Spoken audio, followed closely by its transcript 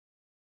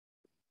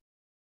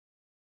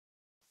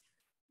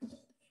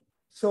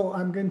So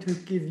I'm going to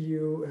give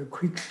you a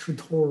quick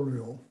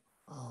tutorial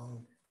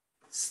on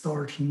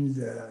starting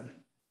the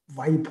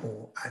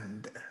VIPLE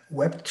and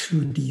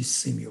Web2D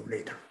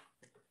simulator.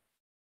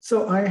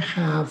 So I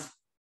have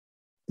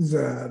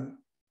the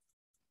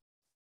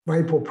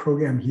VIPLE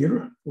program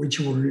here,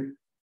 which will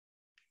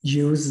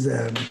use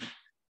the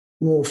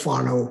will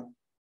follow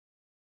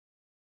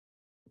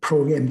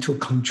program to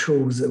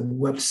control the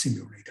web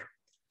simulator.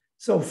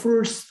 So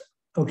first,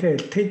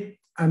 okay,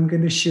 I'm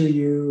going to show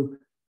you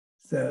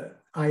the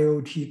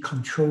IoT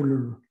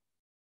controller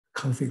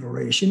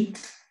configuration.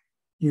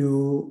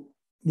 You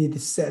need to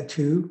set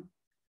to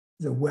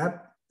the web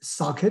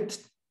socket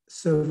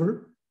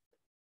server.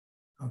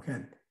 Okay,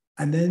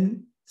 and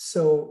then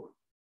so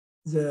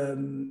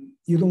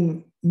you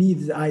don't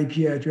need the IP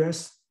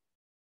address.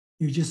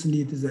 You just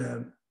need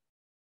the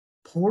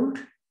port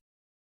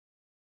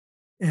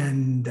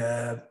and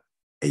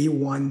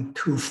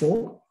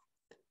 8124.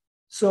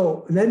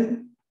 So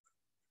then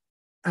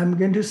I'm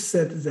going to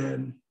set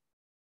the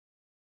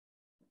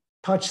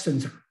touch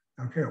sensor.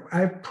 Okay,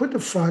 I put the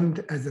front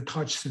as a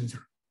touch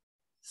sensor.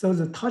 So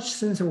the touch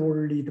sensor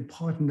will need to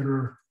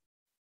partner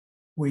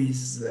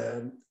with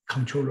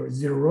controller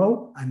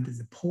 0 and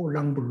the port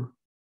number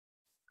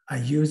I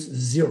use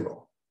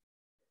 0.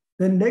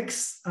 Then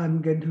next,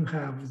 I'm going to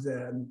have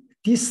the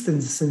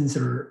distance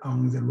sensor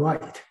on the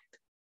right.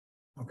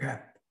 Okay,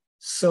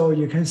 so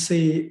you can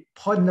see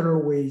partner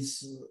with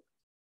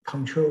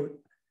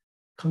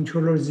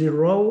controller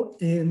 0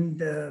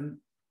 and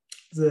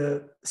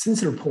the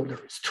sensor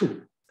porters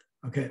 2.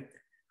 Okay,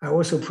 I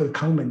also put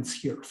comments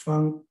here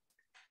from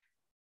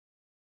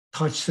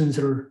touch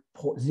sensor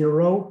port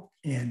 0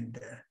 and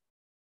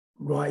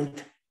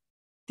right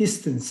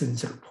distance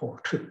sensor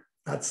port 2.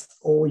 That's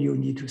all you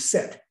need to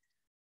set.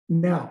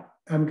 Now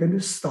I'm going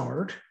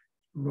to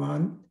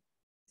run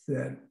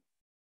the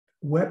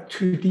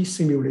Web2D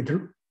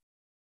simulator.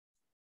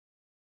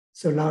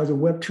 So now the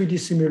Web2D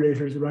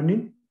simulator is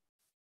running.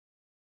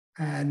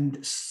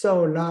 And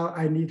so now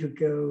I need to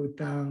go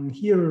down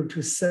here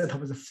to set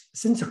up the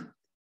sensor.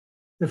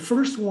 The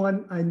first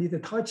one, I need a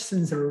touch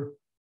sensor,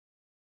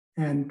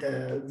 and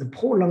the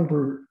port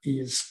number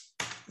is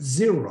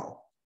 0,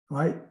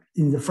 right,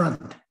 in the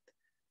front.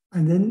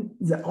 And then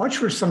the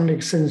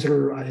ultrasonic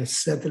sensor, I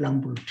set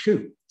number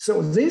 2.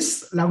 So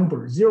this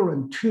number 0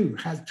 and 2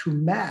 has to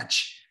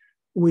match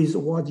with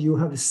what you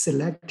have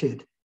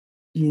selected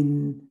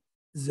in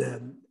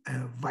the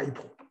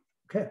VIPLE.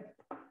 Okay.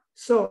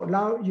 So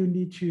now you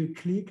need to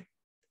click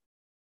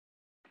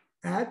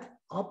Add,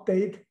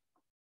 Update.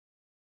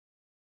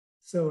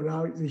 So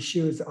now the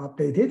show is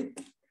updated.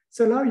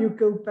 So now you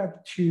go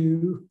back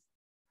to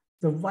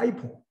the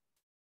VIPLE.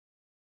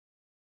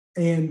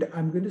 And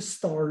I'm going to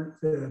start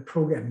the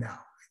program now.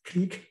 I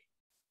click.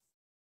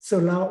 So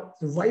now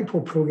the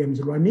VIPLE program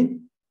is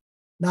running.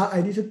 Now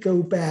I need to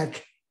go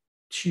back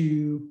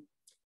to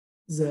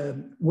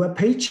the web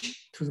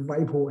page, to the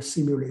VIPLE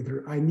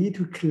simulator. I need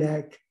to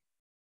click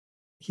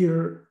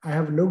here. I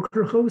have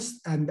localhost,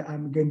 and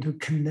I'm going to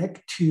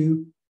connect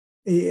to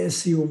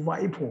ASU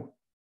VIPLE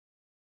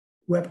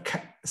web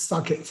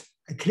socket.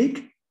 I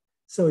click.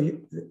 So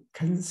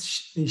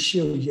they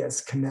show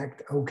yes,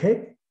 connect,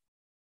 okay.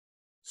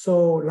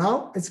 So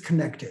now it's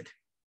connected,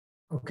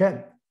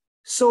 okay.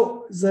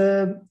 So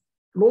the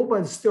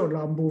robot is still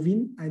not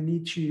moving. I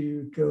need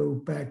to go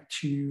back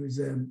to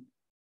the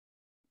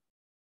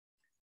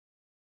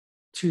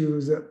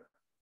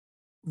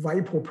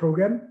VIPLE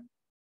program.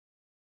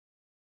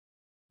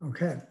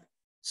 Okay,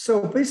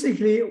 so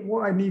basically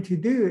what I need to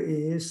do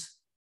is,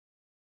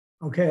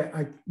 okay,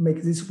 I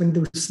make this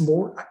window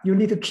small. You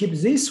need to keep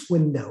this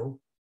window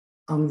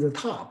on the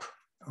top,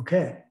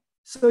 okay?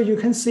 So you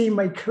can see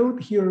my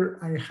code here,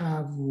 I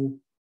have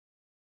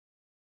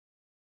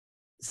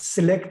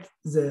select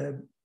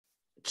the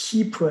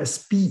key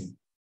press B.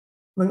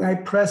 When I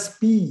press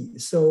B,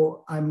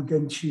 so I'm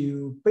going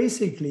to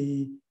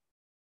basically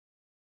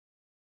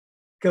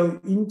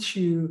go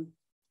into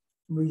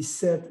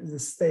reset the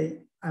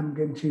state. I'm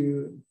going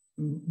to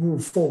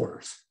move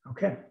forward,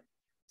 okay?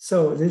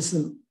 So this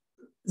is,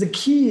 the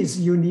key is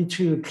you need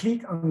to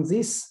click on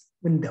this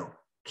window,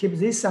 keep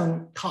this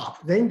on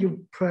top, then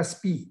you press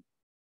B.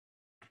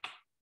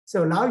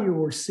 So now you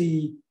will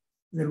see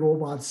the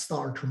robot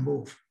start to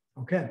move,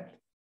 okay?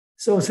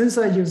 So since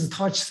I use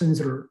touch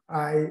sensor,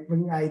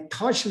 when I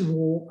touch the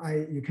wall,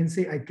 you can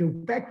see I go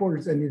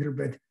backwards a little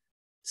bit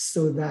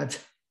so that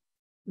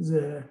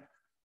the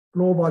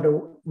robot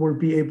will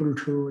be able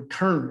to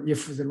turn.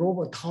 If the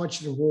robot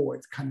touches the wall,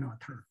 it cannot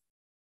turn.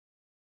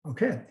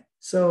 Okay,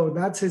 so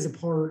that is the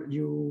part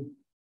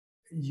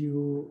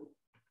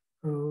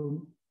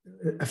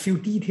a few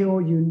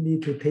details you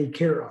need to take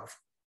care of.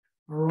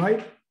 All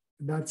right,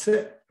 that's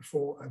it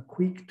for a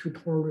quick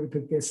tutorial to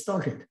get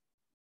started.